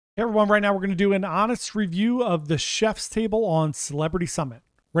Hey everyone, right now we're going to do an honest review of the chef's table on Celebrity Summit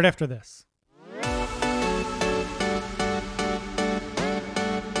right after this.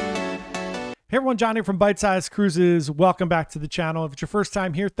 Hey everyone, John here from Bite Size Cruises. Welcome back to the channel. If it's your first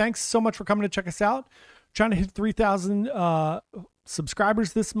time here, thanks so much for coming to check us out. We're trying to hit 3,000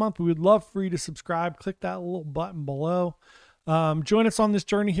 subscribers this month. We would love for you to subscribe. Click that little button below. Join us on this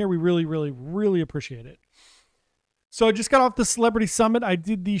journey here. We really appreciate it. So I just got off the Celebrity Summit. I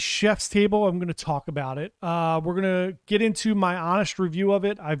did the chef's table. I'm going to talk about it. We're going to get into my honest review of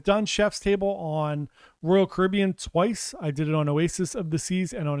it. I've done chef's table on Royal Caribbean twice. I did it on Oasis of the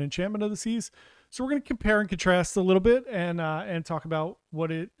Seas and on Enchantment of the Seas. So we're going to compare and contrast a little bit and talk about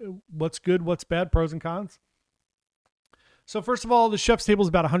what's good, what's bad, pros and cons. So first of all, the chef's table is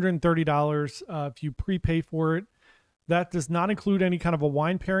about $130 if you prepay for it. That does not include any kind of a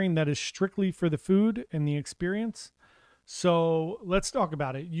wine pairing. That is strictly for the food and the experience. So let's talk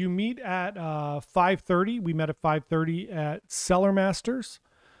about it. You meet at 5:30. We met at 5:30 at Cellar Masters,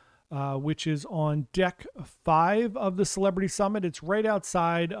 which is on deck 5 of the Celebrity Summit. It's right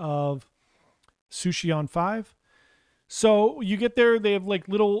outside of Sushi on 5. So you get there. They have like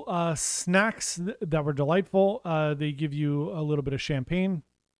little snacks that were delightful. They give you a little bit of champagne.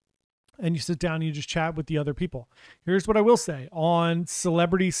 And you sit down and you just chat with the other people. Here's what I will say. On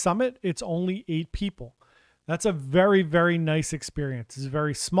Celebrity Summit, it's only 8 people. That's a very nice experience. It's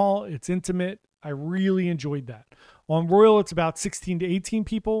very small. It's intimate. I really enjoyed that. On Royal, it's about 16 to 18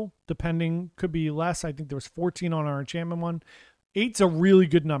 people, depending. Could be less. I think there was 14 on our Enchantment one. 8's a really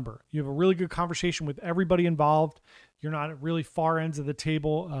good number. You have a really good conversation with everybody involved. You're not at really far ends of the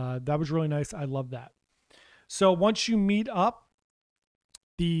table. That was really nice. I love that. So once you meet up,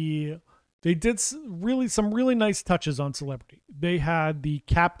 they did some really nice touches on Celebrity. They had the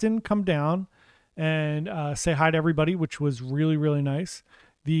captain come down and say hi to everybody, which was really nice.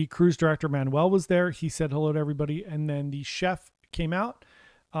 The cruise director Manuel was there. He said hello to everybody, and then the chef came out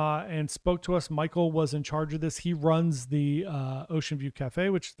and spoke to us. Michael was in charge of this. He runs the Ocean View Cafe,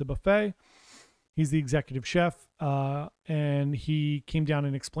 which is the buffet. He's the executive chef, and he came down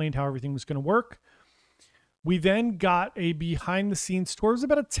and explained how everything was going to work. We then got a behind-the-scenes tour. It was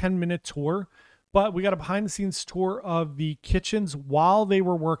about a 10-minute tour, but we got a behind-the-scenes tour of the kitchens while they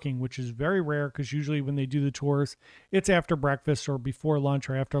were working, which is very rare because usually when they do the tours, it's after breakfast or before lunch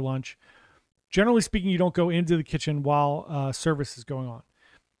or after lunch. Generally speaking, you don't go into the kitchen while service is going on.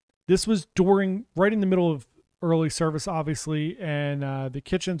 This was right in the middle of early service, obviously, and the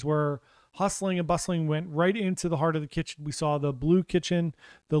kitchens were hustling and bustling, went right into the heart of the kitchen. We saw the blue kitchen,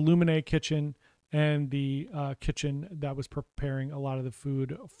 the Luminae kitchen, and the kitchen that was preparing a lot of the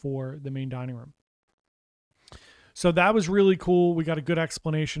food for the main dining room. So that was really cool. We got a good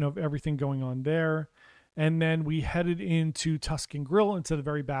explanation of everything going on there. And then we headed into Tuscan Grill, into the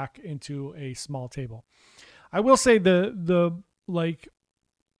very back, into a small table. I will say the like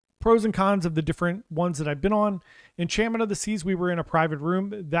pros and cons of the different ones that I've been on. Enchantment of the Seas, we were in a private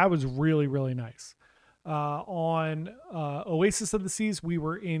room. That was really nice. On Oasis of the Seas, we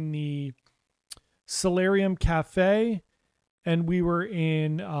were in the Solarium Cafe, and we were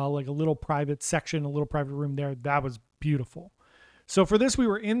in like a little private section, a little private room there. That was beautiful. So for this, we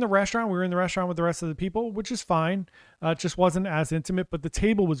were in the restaurant. We were in the restaurant with the rest of the people, which is fine. It just wasn't as intimate, but the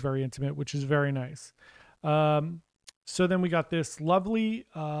table was very intimate, which is very nice. So then we got this lovely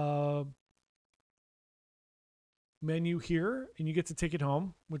menu here, and you get to take it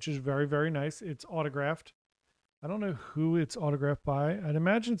home, which is very nice. It's autographed. I don't know who it's autographed by. I'd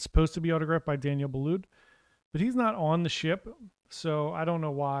imagine it's supposed to be autographed by Daniel Boulud, but he's not on the ship, so I don't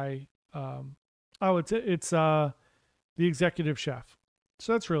know why. It's the executive chef.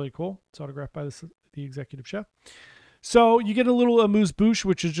 So that's really cool. It's autographed by the executive chef. So you get a little amuse-bouche,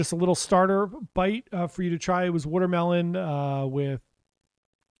 which is just a little starter bite for you to try. It was watermelon with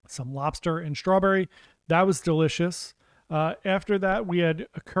some lobster and strawberry. That was delicious. After that, we had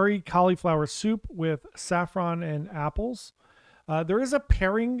a curry cauliflower soup with saffron and apples. There is a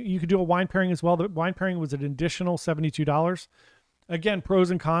pairing. You could do a wine pairing as well. The wine pairing was an additional $72. Again, pros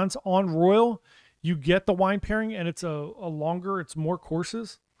and cons. On Royal, you get the wine pairing, and it's it's more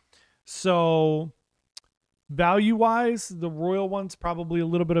courses. So value-wise, the Royal one's probably a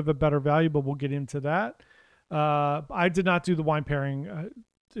little bit of a better value, but we'll get into that. I did not do the wine pairing.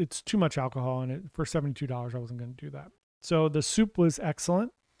 It's too much alcohol in it. For $72, I wasn't going to do that. So the soup was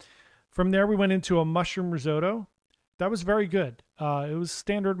excellent. From there, we went into a mushroom risotto. That was very good. It was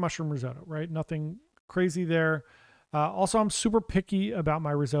standard mushroom risotto, right? Nothing crazy there. Also, I'm super picky about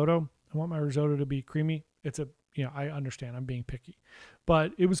my risotto. I want my risotto to be creamy. I understand I'm being picky,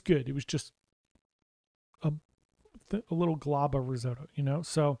 but it was good. It was just a little glob of risotto, you know?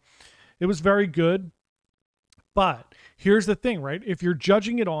 So it was very good. But here's the thing, right? If you're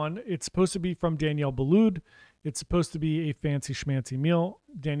judging it on, it's supposed to be from Daniel Boulud. It's supposed to be a fancy schmancy meal.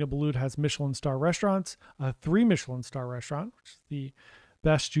 Daniel Boulud has Michelin star restaurants, 3 Michelin star restaurant, which is the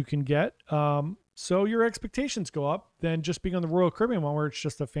best you can get. So your expectations go up than just being on the Royal Caribbean one where it's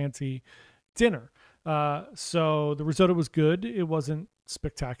just a fancy dinner. So the risotto was good. It wasn't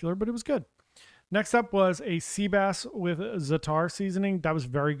spectacular, but it was good. Next up was a sea bass with za'atar seasoning. That was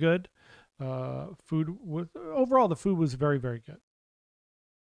very good. Overall, the food was very, very good.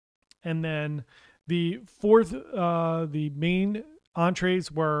 And then the the main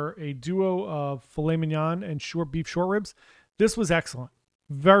entrees were a duo of filet mignon and beef short ribs. This was excellent.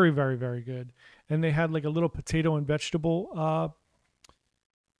 Very, very, very good. And they had like a little potato and vegetable,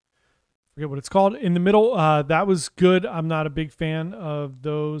 forget what it's called, in the middle. That was good. I'm not a big fan of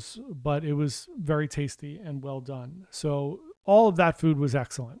those, but it was very tasty and well done. So all of that food was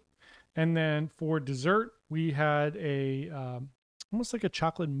excellent. And then for dessert, we had almost like a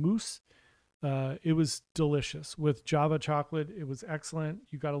chocolate mousse. It was delicious with Java chocolate. It was excellent.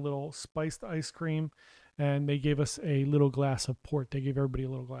 You got a little spiced ice cream, and they gave us a little glass of port. They gave everybody a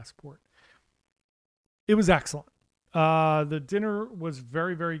little glass of port. It was excellent. The dinner was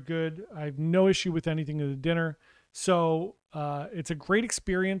very, very good. I have no issue with anything in the dinner. So it's a great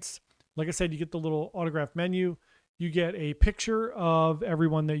experience. Like I said, you get the little autograph menu. You get a picture of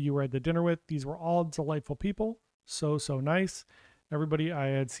everyone that you were at the dinner with. These were all delightful people. So, so nice. Everybody I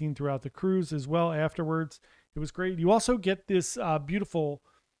had seen throughout the cruise as well afterwards. It was great. You also get this beautiful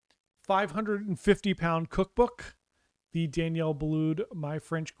 550-pound cookbook, the Daniel Boulud My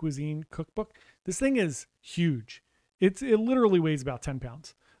French Cuisine cookbook. This thing is huge. It literally weighs about 10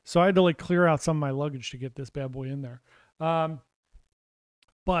 pounds. So I had to like clear out some of my luggage to get this bad boy in there.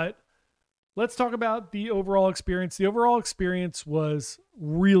 But let's talk about the overall experience. The overall experience was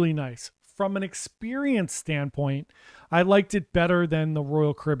really nice. From an experience standpoint, I liked it better than the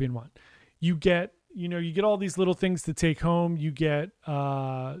Royal Caribbean one. You get all these little things to take home. You get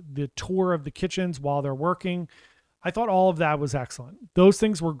the tour of the kitchens while they're working. I thought all of that was excellent. Those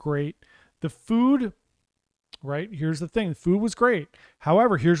things were great. The food, right? Here's the thing. The food was great.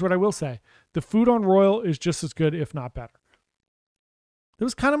 However, here's what I will say. The food on Royal is just as good, if not better. It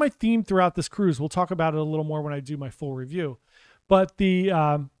was kind of my theme throughout this cruise. We'll talk about it a little more when I do my full review. But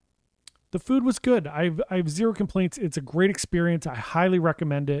the food was good. I have zero complaints. It's a great experience. I highly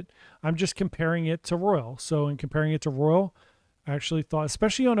recommend it. I'm just comparing it to Royal. So in comparing it to Royal, I actually thought,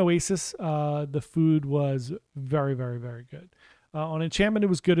 especially on Oasis, the food was very, very, very good. On Enchantment, it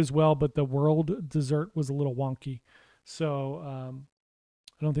was good as well, but the World dessert was a little wonky. So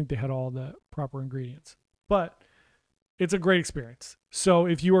I don't think they had all the proper ingredients. But it's a great experience. So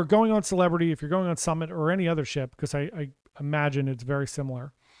if you are going on Celebrity, if you're going on Summit or any other ship, because I imagine it's very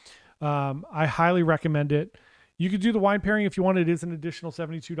similar, I highly recommend it. You could do the wine pairing if you want. It is an additional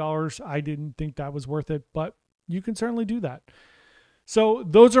 $72. I didn't think that was worth it, but you can certainly do that. So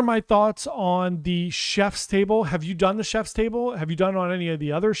those are my thoughts on the chef's table. Have you done the chef's table? Have you done it on any of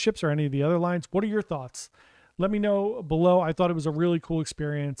the other ships or any of the other lines? What are your thoughts? Let me know below. I thought it was a really cool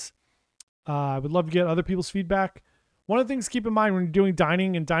experience. I would love to get other people's feedback. One of the things to keep in mind when you're doing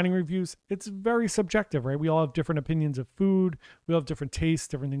dining and dining reviews, it's very subjective, right? We all have different opinions of food. We all have different tastes,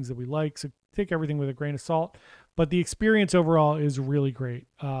 different things that we like. So take everything with a grain of salt. But the experience overall is really great.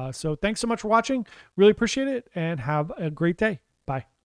 So thanks so much for watching. Really appreciate it and have a great day.